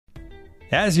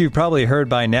As you've probably heard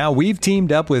by now, we've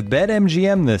teamed up with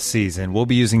BetMGM this season. We'll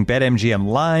be using BetMGM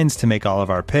lines to make all of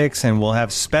our picks, and we'll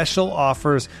have special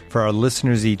offers for our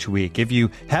listeners each week. If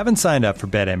you haven't signed up for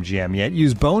BetMGM yet,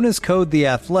 use bonus code The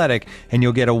Athletic, and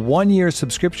you'll get a 1-year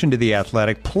subscription to The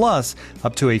Athletic, plus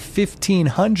up to a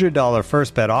 $1,500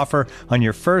 first bet offer on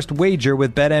your first wager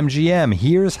with BetMGM.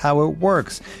 Here's how it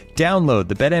works. Download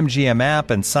the BetMGM app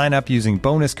and sign up using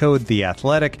bonus code The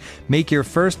Athletic. Make your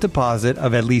first deposit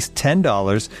of at least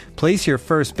 $10. Place your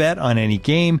first bet on any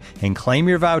game and claim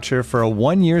your voucher for a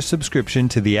 1-year subscription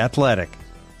to The Athletic.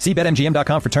 See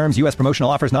BetMGM.com for terms. U.S. promotional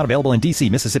offers not available in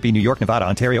D.C., Mississippi, New York, Nevada,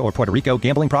 Ontario, or Puerto Rico.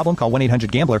 Gambling problem? Call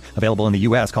 1-800-GAMBLER. Available in the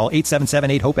U.S. Call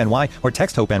 877-8-HOPE-NY or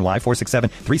text HOPE-NY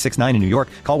 467-369 in New York.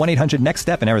 Call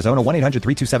 1-800-NEXT-STEP in Arizona.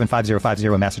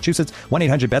 1-800-327-5050 in Massachusetts.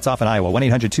 1-800-BETS-OFF in Iowa.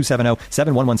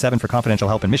 1-800-270-7117 for confidential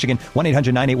help in Michigan.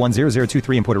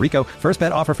 1-800-981-0023 in Puerto Rico. First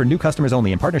bet offer for new customers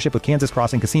only in partnership with Kansas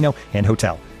Crossing Casino and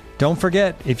Hotel. Don't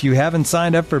forget, if you haven't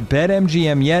signed up for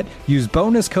BetMGM yet, use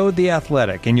bonus code The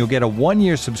Athletic, and you'll get a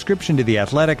 1-year subscription to The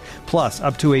Athletic, plus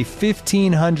up to a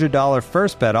 $1,500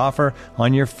 first bet offer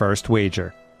on your first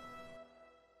wager.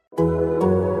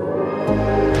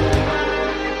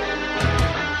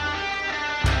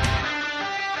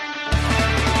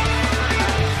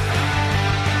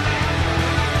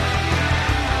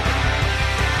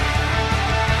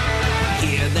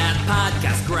 Hear that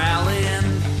podcast growling.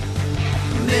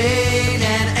 Main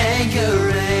and angry.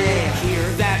 Hear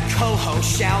that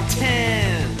co-host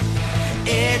shouting.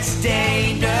 It's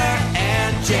Daner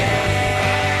and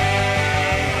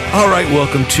Jay. All right,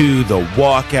 welcome to the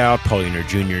Walkout. Pauliner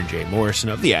Jr. and Jay Morrison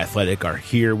of The Athletic are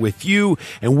here with you,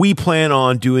 and we plan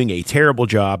on doing a terrible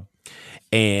job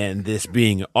and this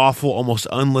being an awful, almost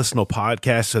unlistenable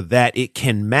podcast so that it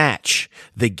can match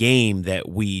the game that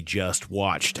we just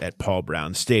watched at Paul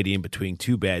Brown Stadium between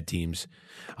two bad teams.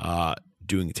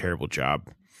 Doing a terrible job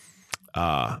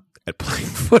at playing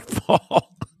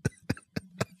football.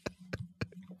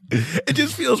 It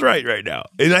just feels right now.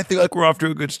 And I feel like we're off to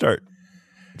a good start.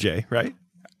 Jay, right?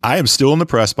 I am still in the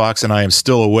press box and I am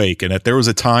still awake. And if there was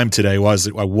a time today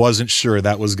I wasn't sure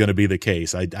that was going to be the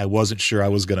case. I wasn't sure I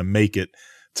was going to make it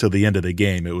till the end of the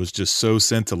game. It was just so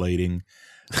scintillating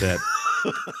that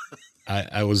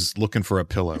I was looking for a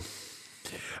pillow.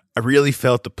 I really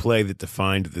felt the play that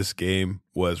defined this game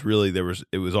was really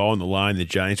it was all on the line. The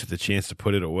Giants with a chance to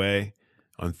put it away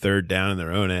on third down in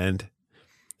their own end,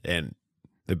 and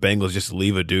the Bengals just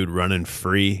leave a dude running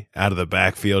free out of the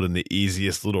backfield in the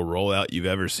easiest little rollout you've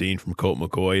ever seen from Colt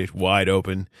McCoy, wide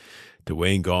open to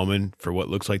Wayne Gallman for what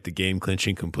looks like the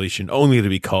game-clinching completion, only to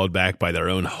be called back by their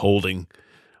own holding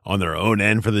on their own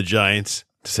end for the Giants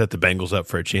to set the Bengals up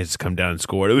for a chance to come down and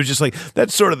score. It was just like,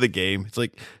 that's sort of the game. It's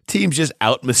like teams just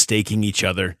out mistaking each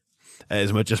other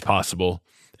as much as possible,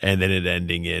 and then it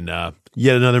ending in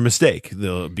yet another mistake,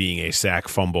 being a sack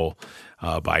fumble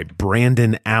by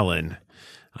Brandon Allen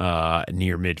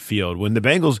near midfield. When the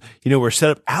Bengals, were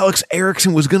set up, Alex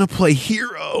Erickson was going to play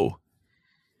hero.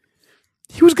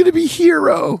 He was going to be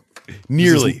hero.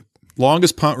 Nearly.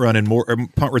 Longest punt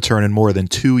return in more than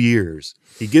 2 years.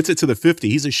 He gets it to the 50.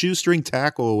 He's a shoestring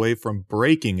tackle away from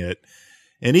breaking it.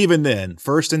 And even then,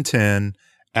 1st and 10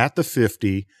 at the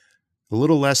 50, a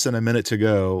little less than a minute to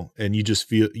go, and you've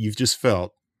just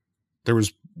felt there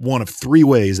was one of 3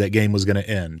 ways that game was going to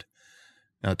end.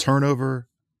 A turnover,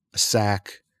 a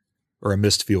sack, or a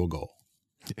missed field goal.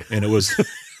 And it was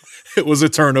it was a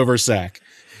turnover sack.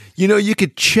 You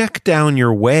could check down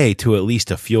your way to at least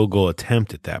a field goal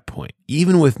attempt at that point,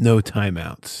 even with no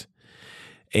timeouts.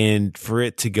 And for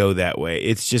it to go that way,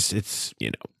 it's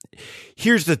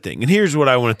here's the thing, and here's what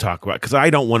I want to talk about, because I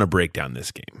don't want to break down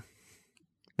this game.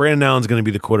 Brandon Allen's going to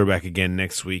be the quarterback again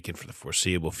next week and for the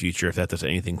foreseeable future, if that does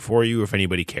anything for you, or if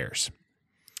anybody cares.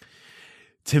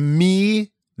 To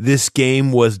me, this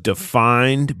game was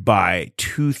defined by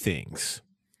 2 things: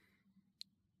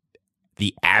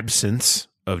 the absence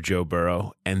of Joe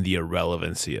Burrow and the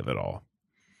irrelevancy of it all.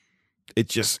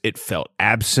 It felt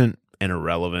absent and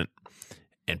irrelevant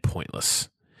and pointless.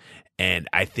 And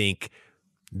I think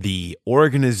the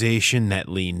organization that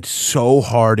leaned so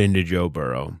hard into Joe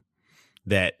Burrow,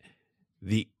 that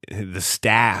the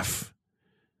staff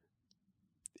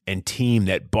and team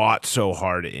that bought so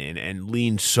hard in and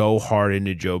leaned so hard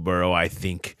into Joe Burrow, I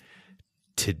think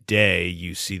today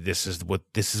you see this is what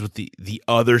the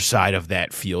other side of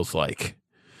that feels like.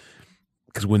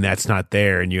 Because when that's not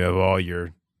there and you have all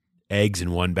your eggs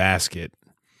in one basket,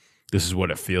 this is what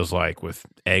it feels like with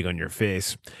egg on your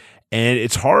face. And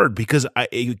it's hard because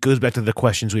it goes back to the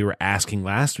questions we were asking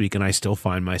last week, and I still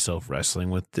find myself wrestling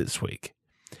with this week.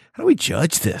 How do we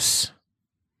judge this?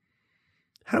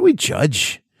 how do we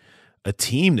judge a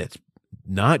team that's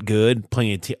not good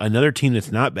playing another team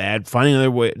that's not bad, finding another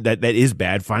way that is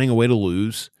bad, finding a way to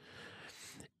lose,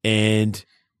 and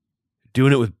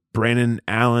doing it with Brandon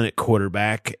Allen at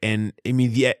quarterback? And I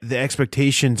mean, the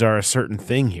expectations are a certain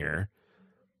thing here.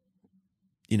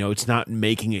 You know, it's not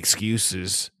making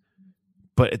excuses,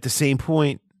 but at the same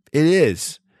point, it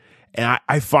is. And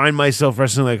I find myself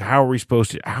wrestling like, how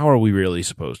are we really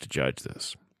supposed to judge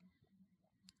this?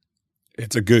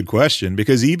 It's a good question,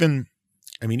 because even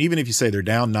if you say they're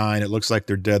down 9, it looks like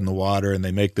they're dead in the water, and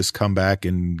they make this comeback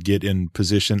and get in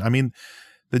position. I mean,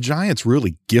 the Giants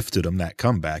really gifted them that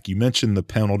comeback. You mentioned the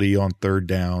penalty on 3rd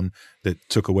down that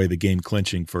took away the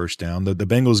game-clinching 1st down. The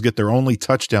Bengals get their only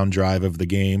touchdown drive of the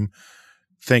game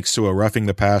thanks to a roughing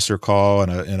the passer call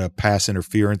and a pass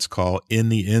interference call in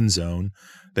the end zone.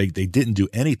 They didn't do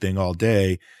anything all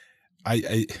day.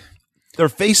 They're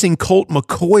facing Colt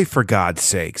McCoy, for God's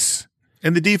sakes.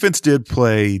 And the defense did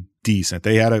play decent.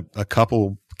 They had a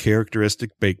couple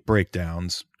characteristic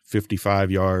breakdowns,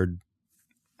 55-yard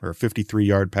or a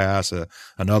 53-yard pass,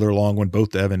 another long one, both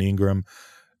to Evan Ingram.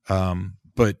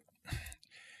 But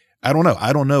I don't know.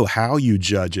 I don't know how you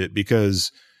judge it,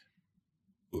 because,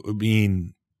 I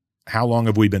mean, how long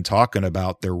have we been talking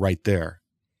about they're right there?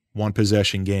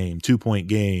 1-possession game, 2-point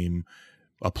game,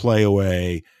 a play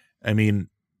away. I mean,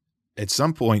 at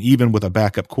some point, even with a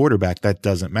backup quarterback, that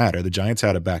doesn't matter. The Giants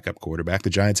had a backup quarterback. The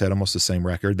Giants had almost the same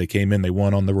record. They came in, they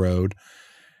won on the road.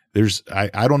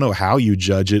 I don't know how you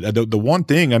judge it. The one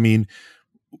thing, I mean,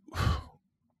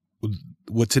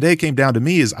 what today came down to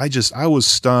me is I was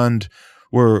stunned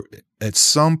where at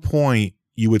some point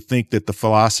you would think that the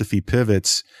philosophy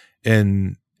pivots,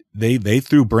 and they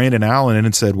threw Brandon Allen in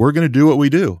and said, we're going to do what we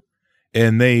do.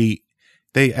 And they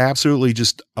absolutely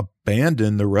just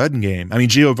abandoned the run game. I mean,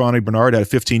 Giovanni Bernard had a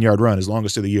 15-yard run, his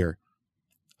longest of the year.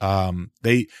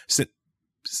 Samaje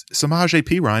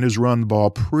Perine has run the ball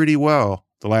pretty well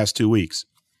the last 2 weeks.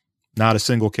 Not a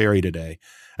single carry today.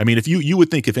 I mean, if you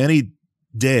would think if any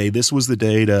day this was the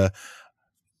day to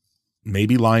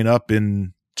maybe line up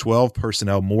in 12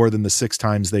 personnel more than the 6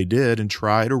 times they did and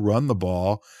try to run the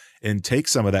ball and take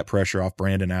some of that pressure off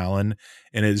Brandon Allen.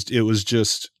 And it was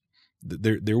just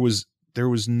there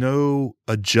was no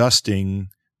adjusting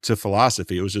to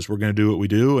philosophy. It was just, we're going to do what we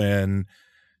do. And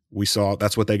we saw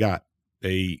that's what they got.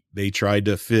 They tried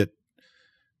to fit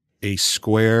a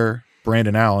square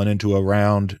Brandon Allen into a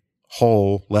round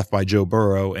hole left by Joe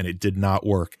Burrow, and it did not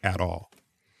work at all.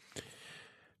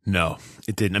 No,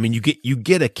 it didn't. I mean, you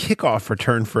get a kickoff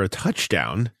return for a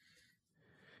touchdown,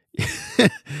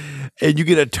 and you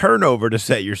get a turnover to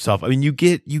set yourself. I mean, you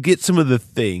get some of the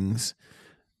things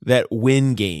that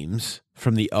win games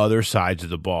from the other sides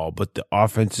of the ball, but the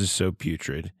offense is so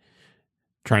putrid,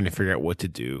 trying to figure out what to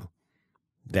do,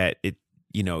 that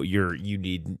you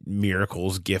need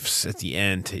miracles, gifts at the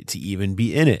end to even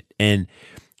be in it. And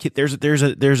there's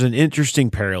an interesting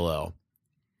parallel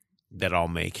that I'll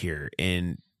make here,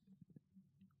 and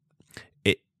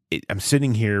I'm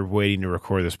sitting here waiting to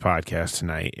record this podcast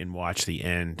tonight and watch the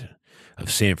end of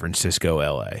San Francisco,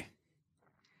 LA.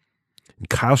 And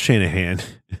Kyle Shanahan,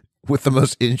 with the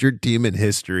most injured team in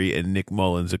history and Nick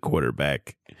Mullins, a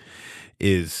quarterback,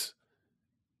 is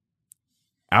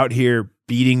out here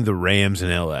beating the Rams in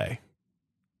LA.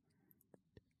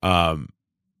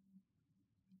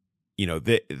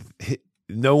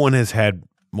 No one has had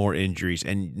more injuries,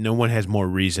 and no one has more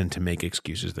reason to make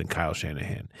excuses than Kyle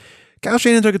Shanahan. Kyle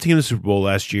Shanahan took a team to the Super Bowl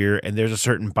last year, and there's a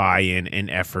certain buy-in and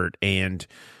effort and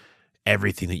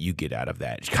everything that you get out of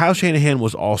that. Kyle Shanahan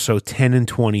was also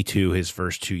 10-22 his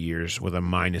first 2 years with a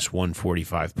minus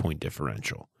 145 point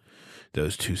differential.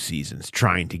 Those 2 seasons,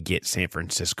 trying to get San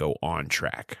Francisco on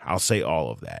track. I'll say all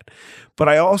of that. But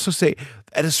I also say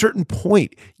at a certain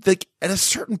point,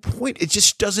 it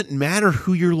just doesn't matter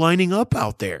who you're lining up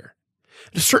out there.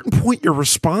 At a certain point, you're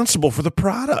responsible for the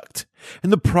product.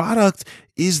 And the product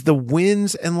is the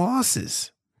wins and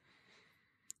losses.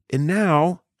 And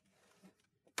now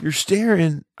you're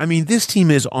staring. I mean, this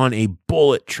team is on a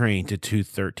bullet train to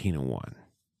 2-13-1.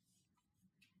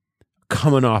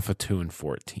 Coming off a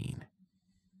 2-14.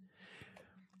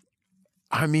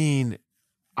 I mean,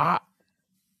 I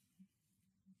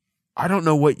don't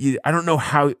know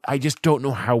I just don't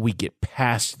know how we get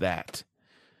past that.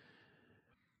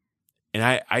 And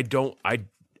I don't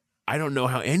know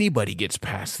how anybody gets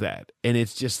past that. And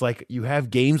it's just like you have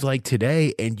games like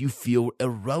today and you feel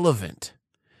irrelevant.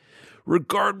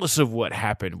 Regardless of what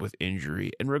happened with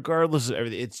injury and regardless of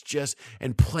everything, it's just,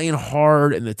 and playing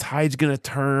hard, and the tide's going to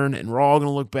turn, and we're all going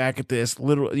to look back at this,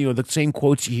 literally, the same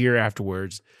quotes you hear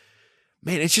afterwards.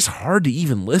 man, it's just hard to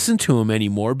even listen to them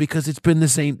anymore because it's been the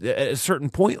same. At a certain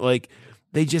point, like,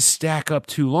 they just stack up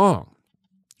too long.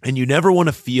 And you never want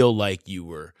to feel like you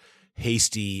were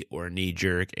hasty or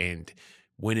knee-jerk and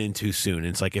went in too soon.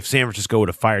 It's like if San Francisco would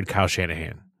have fired Kyle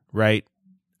Shanahan, right?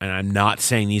 And I'm not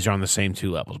saying these are on the same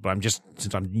two levels, but I'm just,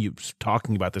 since I'm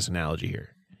talking about this analogy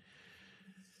here,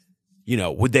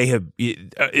 would they have,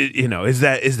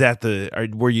 is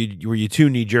that were you too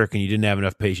knee-jerk and you didn't have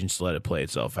enough patience to let it play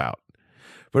itself out?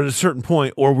 But at a certain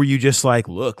point, or were you just like,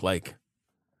 look, like,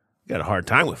 you got a hard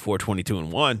time with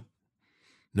 4-22-1,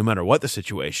 no matter what the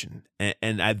situation,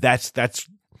 that's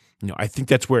I think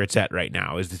that's where it's at right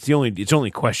now. It's only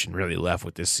question really left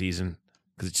with this season,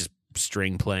 because it's just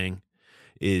string playing.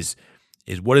 Is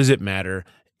what does it matter?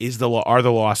 Are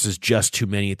the losses just too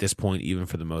many at this point, even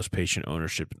for the most patient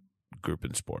ownership group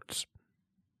in sports?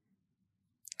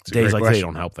 Days like today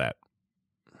don't help that.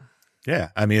 Yeah,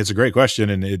 I mean, it's a great question,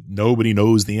 and nobody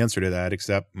knows the answer to that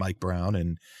except Mike Brown,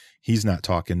 and he's not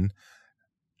talking.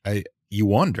 You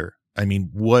wonder. I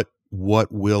mean, what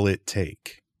will it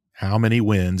take? How many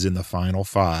wins in the final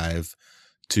 5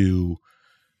 to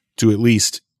at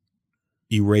least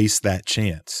erase that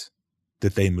chance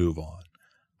that they move on?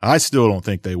 I still don't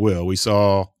think they will. We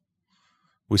saw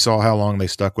how long they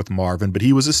stuck with Marvin, but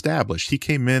he was established. He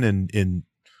came in and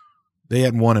they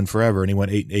hadn't won in forever, and he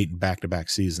went 8-8 in back-to-back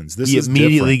seasons. He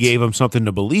immediately gave him something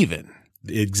to believe in.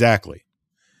 Exactly.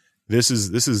 This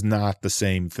is not the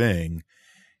same thing,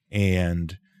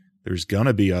 and there's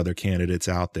gonna be other candidates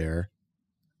out there,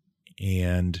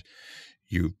 and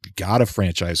you got a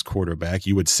franchise quarterback.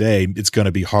 You would say it's going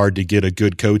to be hard to get a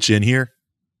good coach in here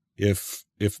if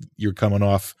you're coming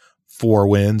off 4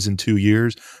 wins in 2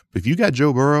 years. But if you got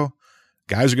Joe Burrow,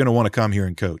 guys are going to want to come here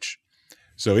and coach.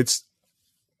 So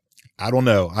I don't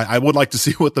know. I would like to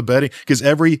see what the betting, because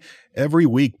every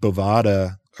week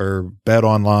Bovada or Bet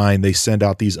Online, they send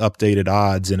out these updated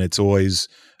odds, and it's always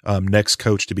next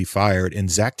coach to be fired.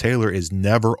 And Zach Taylor is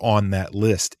never on that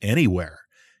list anywhere.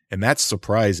 And that's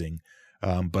surprising.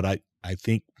 But I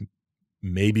think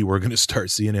maybe we're going to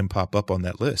start seeing him pop up on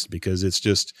that list, because it's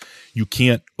just, you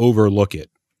can't overlook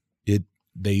it.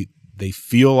 They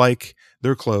feel like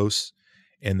they're close,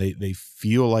 and they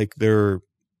feel like they're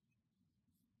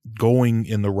going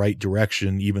in the right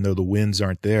direction, even though the wins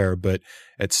aren't there. But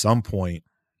at some point,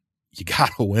 you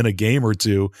got to win a game or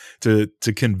two to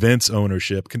convince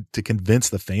ownership, to convince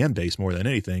the fan base more than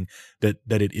anything that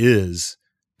it is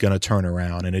going to turn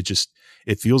around. And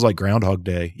it feels like Groundhog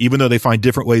Day. Even though they find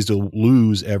different ways to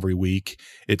lose every week,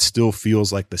 it still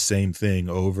feels like the same thing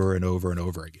over and over and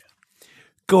over again.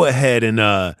 Go ahead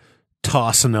and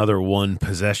toss another 1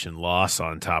 possession loss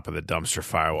on top of the dumpster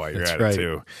fire while you're at it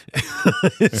too.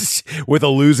 With a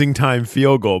losing time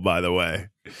field goal, by the way.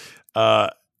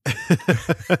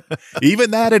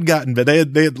 Even that had gotten, but they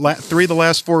had 3 of the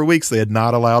last 4 weeks they had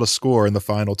not allowed a score in the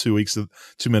final 2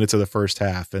 minutes of the first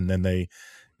half, and then they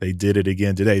did it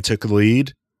again today. Took the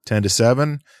lead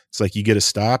 10-7. It's like you get a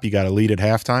stop, you got a lead at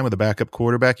halftime with a backup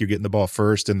quarterback. You're getting the ball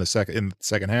first in the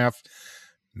second half.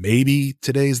 Maybe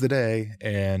today's the day,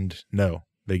 and no,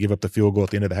 they give up the field goal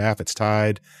at the end of the half. It's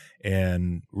tied,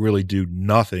 and really do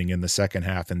nothing in the second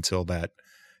half until that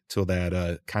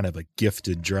kind of a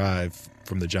gifted drive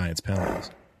from the Giants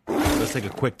penalties. Let's take a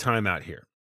quick timeout here.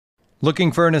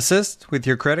 Looking for an assist with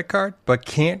your credit card, but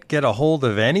can't get a hold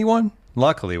of anyone?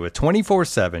 Luckily, with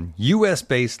 24/7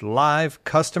 U.S.-based live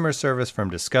customer service from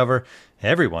Discover,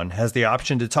 everyone has the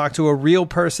option to talk to a real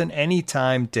person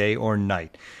anytime, day or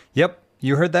night. Yep,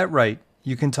 you heard that right.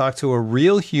 You can talk to a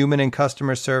real human in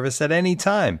customer service at any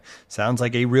time. Sounds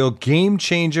like a real game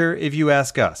changer if you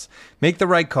ask us. Make the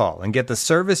right call and get the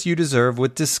service you deserve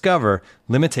with Discover.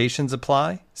 Limitations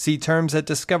apply. See terms at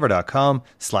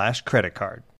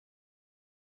discover.com/creditcard.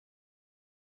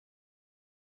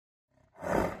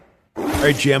 All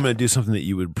right, Jay, I'm going to do something that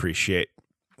you would appreciate.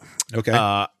 Okay.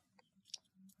 I'm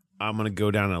going to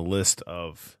go down a list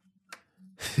of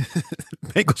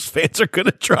Bengals fans are going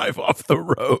to drive off the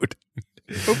road.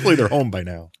 Hopefully they're home by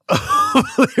now.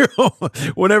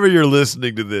 Whenever you're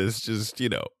listening to this, just,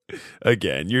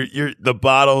 again, you're the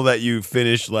bottle that you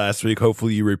finished last week,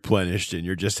 hopefully you replenished, and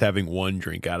you're just having 1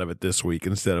 drink out of it this week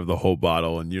instead of the whole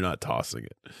bottle, and you're not tossing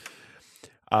it.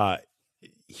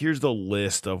 Here's the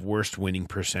list of worst winning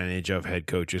percentage of head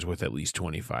coaches with at least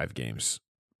 25 games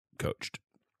coached.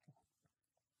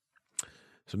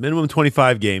 So minimum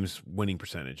 25 games winning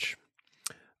percentage.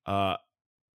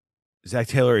 Zach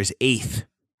Taylor is 8th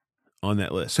on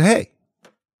that list. So, hey,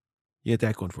 you get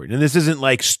that going for you. And this isn't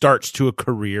like starts to a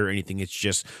career or anything. It's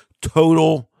just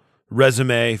total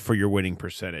resume for your winning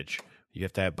percentage. You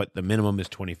have to have, but the minimum is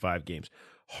 25 games.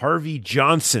 Harvey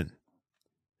Johnson.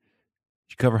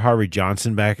 Did you cover Harvey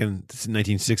Johnson back in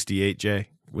 1968, Jay,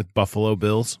 with Buffalo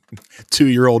Bills?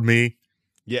 2-year-old me.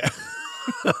 Yeah.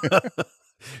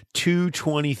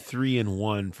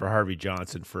 223-1 for Harvey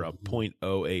Johnson for a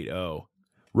 .080.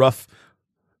 Rough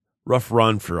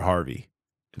run for Harvey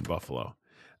in Buffalo.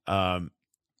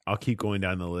 I'll keep going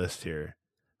down the list here.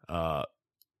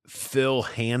 Phil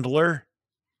Handler.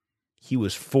 He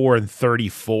was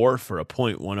 4-34 for a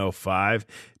 .105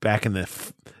 back in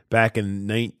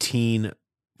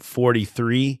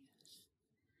 1943.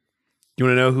 You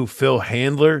want to know who Phil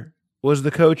Handler was the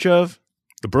coach of?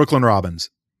 The Brooklyn Robins.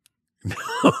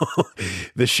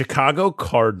 The Chicago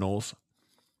Cardinals,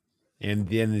 and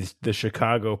then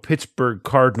the Pittsburgh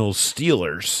Cardinals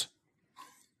Steelers.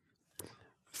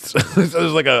 So it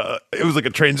was like a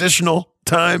transitional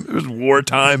time. It was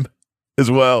wartime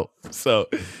as well. So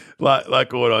lot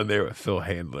going on there with Phil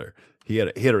Handler. He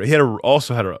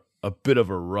also had a bit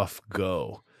of a rough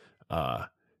go at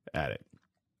it.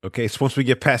 Okay, so once we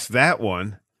get past that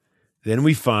one, then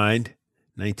we find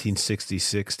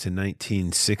 1966 to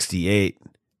 1968,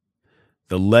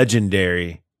 the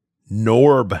legendary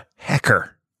Norb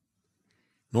Hecker.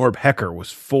 Norb Hecker was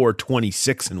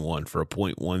 426-1 for a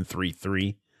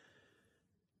 .133.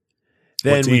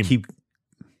 Then we keep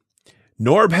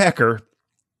Norb Hecker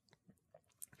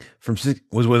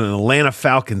was with an Atlanta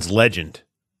Falcons legend.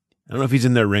 I don't know if he's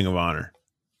in their Ring of Honor.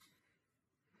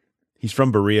 He's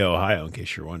from Berea, Ohio, in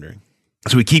case you're wondering.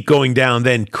 So we keep going down.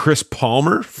 Then Chris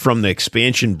Palmer from the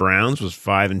expansion Browns was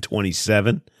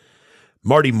 5-27.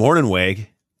 Marty Mornhinweg,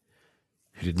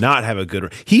 who did not have a good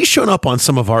run. He's shown up on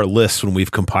some of our lists when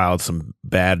we've compiled some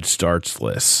bad starts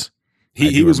lists.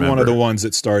 He was one of the ones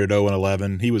that started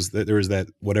 0-11. There was that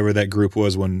whatever that group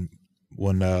was when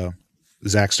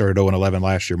Zach started 0-11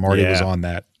 last year. Marty was on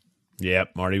that.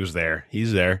 Yep, Marty was there.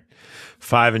 He's there.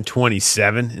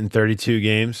 5-27 in 32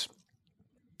 games.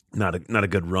 Not a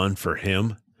good run for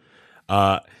him.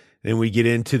 Then we get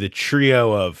into the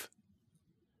trio of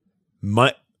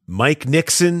Mike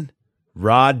Nixon,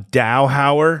 Rod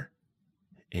Dowhauer,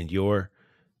 and your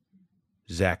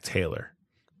Zach Taylor.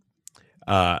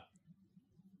 Look,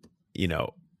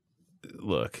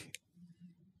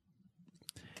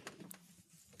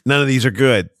 none of these are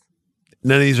good.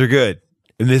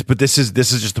 But this is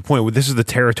just the point. This is the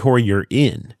territory you're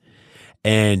in,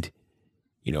 and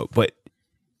but.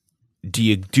 Do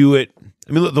you do it?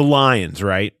 I mean, look, the Lions,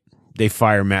 right? They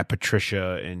fire Matt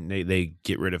Patricia and they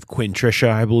get rid of Quinn Trisha,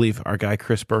 I believe our guy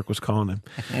Chris Burke was calling him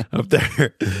up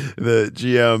there. The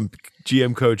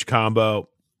GM coach combo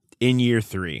in year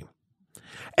 3.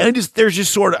 And there's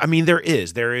just sort of, I mean, there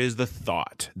is the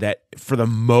thought that for the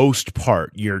most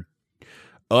part, you're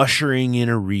ushering in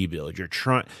a rebuild. You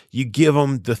give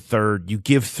them you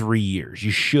give 3 years. You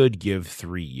should give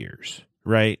 3 years,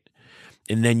 right?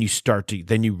 And then you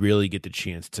really get the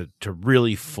chance to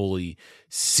really fully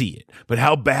see it. But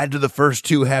how bad do the first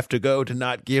 2 have to go to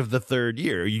not give the 3rd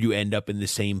year? You end up in the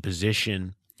same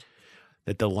position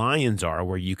that the Lions are,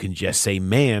 where you can just say,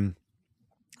 man,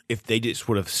 if they just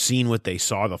would have seen what they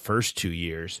saw the first 2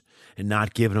 years and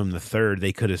not given them the 3rd,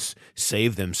 they could have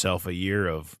saved themselves a year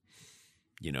of,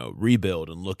 rebuild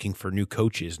and looking for new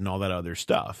coaches and all that other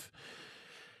stuff.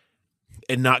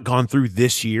 And not gone through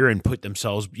this year and put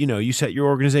themselves, you set your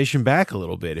organization back a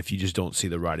little bit if you just don't see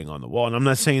the writing on the wall. And I'm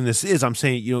not saying I'm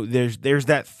saying, there's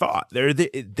that thought.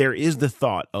 There is the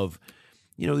thought of,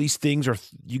 these things are,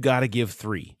 you got to give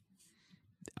 3.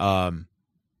 But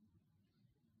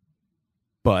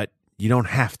you don't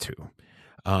have to.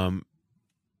 And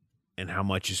how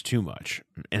much is too much?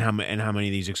 And how many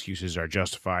of these excuses are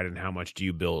justified, and how much do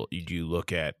you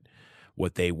look at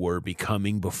what they were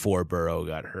becoming before Burrow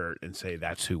got hurt and say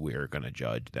that's who we're going to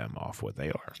judge them off what they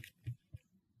are,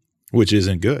 which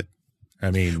isn't good. I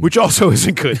mean, which also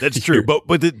isn't good. That's true.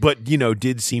 but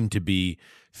did seem to be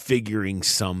figuring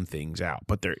some things out.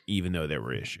 But even though there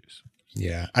were issues,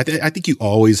 yeah, I think you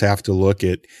always have to look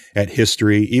at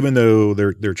history, even though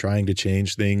they're trying to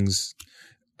change things.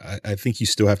 I think you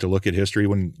still have to look at history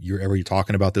when you're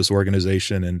talking about this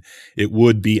organization, and it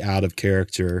would be out of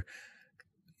character,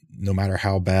 no matter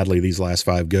how badly these last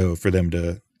 5 go, for them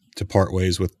to part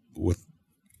ways with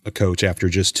a coach after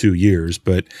just 2 years.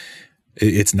 But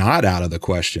it's not out of the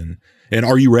question. And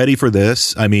are you ready for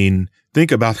this? I mean,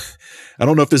 think about, I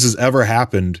don't know if this has ever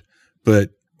happened,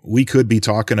 but we could be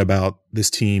talking about this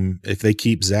team, if they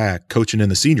keep Zach, coaching in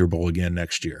the Senior Bowl again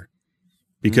next year,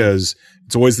 because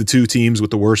it's always the 2 teams with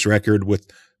the worst record with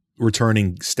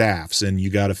returning staffs. And you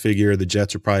got to figure the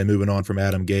Jets are probably moving on from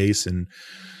Adam Gase, and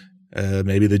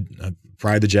maybe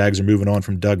probably the Jags are moving on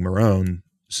from Doug Marrone.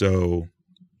 So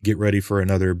get ready for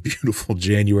another beautiful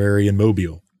January in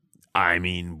Mobile. I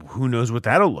mean, who knows what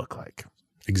that'll look like?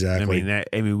 Exactly.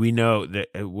 We know that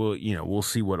we'll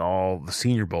see what all the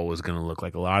Senior Bowl is going to look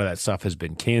like. A lot of that stuff has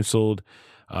been canceled.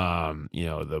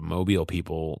 The Mobile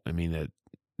people, that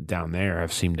down there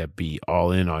have seemed to be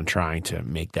all in on trying to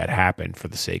make that happen for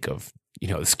the sake of,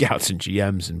 the scouts and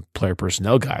GMs and player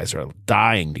personnel guys are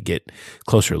dying to get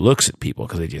closer looks at people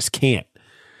because they just can't.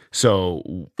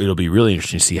 So it'll be really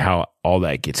interesting to see how all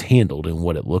that gets handled and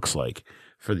what it looks like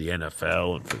for the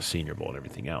NFL and for the Senior Bowl and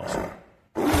everything else.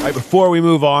 All right, before we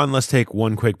move on, let's take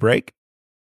one quick break.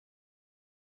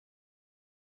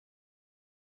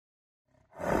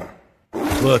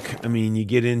 Look,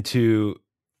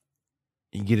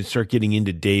 you start getting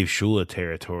into Dave Shula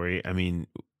territory.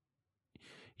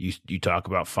 You talk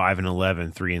about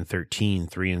 5-11, 3-13,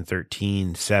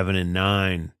 3-13,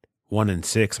 7-9,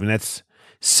 1-6. That's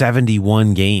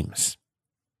 71 games.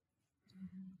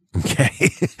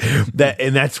 Okay,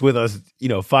 that's with us.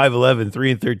 5-11,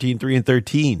 3-13,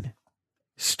 3-13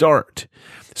 start.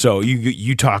 So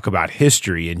you talk about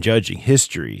history and judging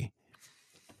history.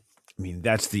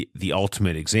 That's the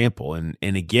ultimate example. And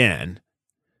again,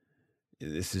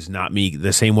 this is not me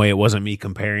the same way it wasn't me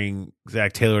comparing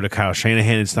Zach Taylor to Kyle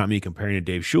Shanahan. It's not me comparing to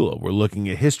Dave Shula. We're looking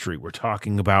at history. We're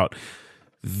talking about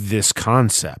this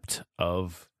concept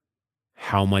of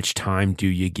how much time do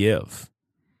you give?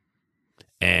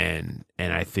 And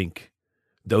I think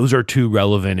those are two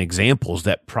relevant examples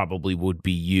that probably would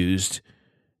be used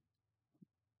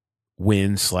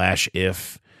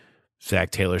when/if Zach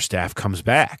Taylor's staff comes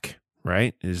back,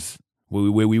 right? Is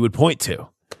what we would point to.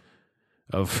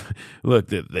 Of look,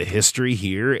 the history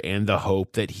here and the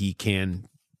hope that he can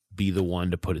be the one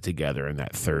to put it together in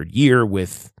that third year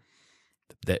with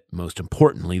that, most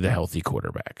importantly, the healthy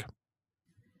quarterback.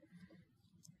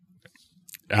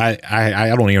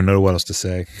 I don't even know what else to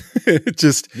say. It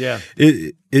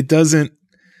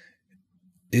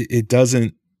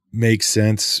doesn't make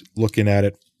sense looking at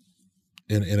it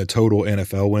in a total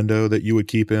NFL window that you would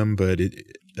keep him. But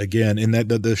again, in that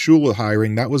the Shula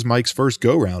hiring, that was Mike's first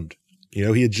go round.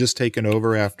 He had just taken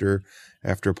over after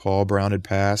Paul Brown had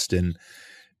passed, and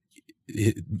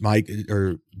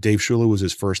Dave Shula was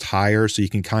his first hire, so you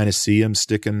can kind of see him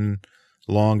sticking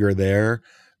longer there.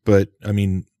 But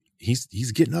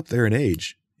he's getting up there in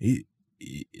age.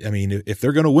 If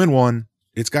they're going to win one,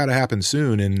 it's got to happen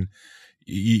soon. And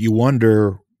you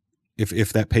wonder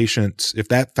if that patience, if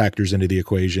that factors into the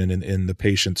equation, and the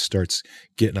patience starts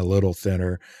getting a little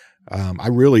thinner.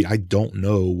 I don't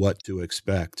know what to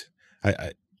expect.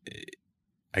 I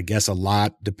guess a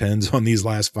lot depends on these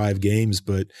last 5 games,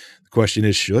 but the question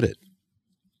is, should it?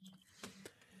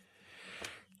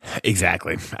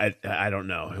 Exactly. I don't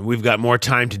know. We've got more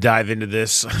time to dive into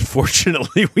this.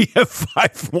 Unfortunately, we have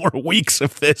 5 more weeks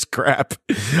of this crap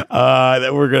that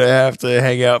we're going to have to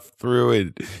hang out through.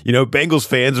 And, Bengals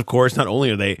fans, of course, not only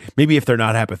are they, maybe if they're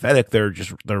not apathetic, they're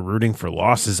rooting for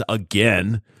losses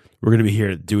again. We're going to be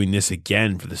here doing this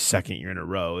again for the second year in a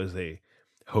row as they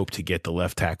hope to get the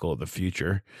left tackle of the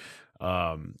future,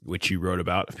 which you wrote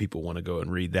about if people want to go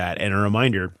and read that. And a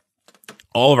reminder,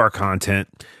 all of our content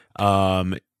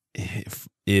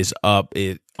is up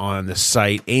on the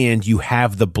site, and you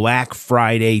have the Black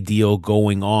Friday deal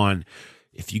going on.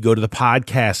 If you go to the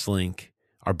podcast link,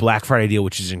 our Black Friday deal,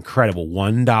 which is incredible,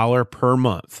 $1 per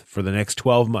month for the next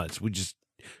 12 months.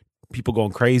 People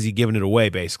going crazy giving it away,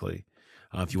 basically.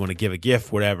 If you want to give a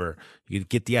gift, whatever, you can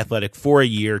get The Athletic for a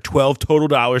year, $12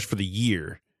 total for the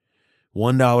year,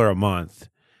 $1 a month.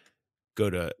 Go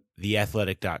to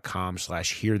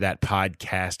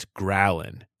theathletic.com/hearthatpodcast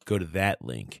growlin. Go to that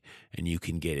link, and you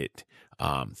can get it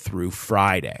through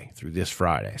this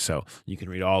Friday. So you can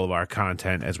read all of our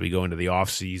content as we go into the off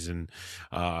season,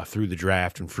 through the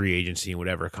draft and free agency and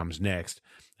whatever comes next.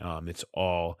 It's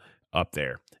all up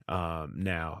there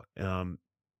now.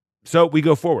 So we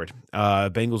go forward.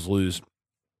 Bengals lose,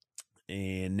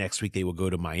 and next week they will go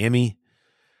to Miami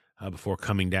before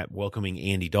welcoming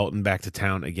Andy Dalton back to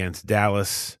town against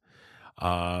Dallas.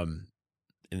 And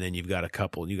then you've got a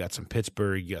couple. You got some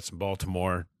Pittsburgh. You got some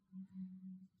Baltimore.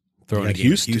 Throwing in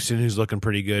Houston, who's looking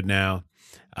pretty good now.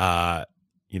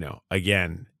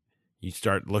 Again, you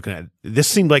start looking at this.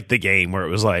 Seemed like the game where it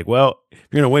was like, well,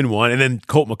 you're going to win one, and then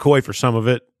Colt McCoy for some of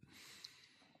it.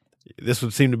 This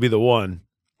would seem to be the one.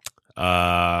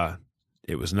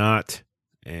 It was not,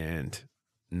 and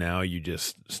now you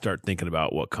just start thinking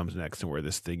about what comes next and where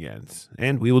this thing ends,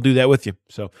 and we will do that with you.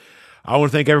 So I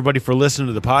want to thank everybody for listening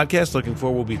to the podcast. Looking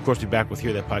forward, we'll be, of course, back with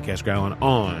Hear That Podcast Growling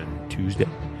on Tuesday.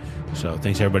 So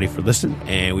thanks everybody for listening,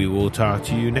 and we will talk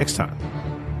to you next time.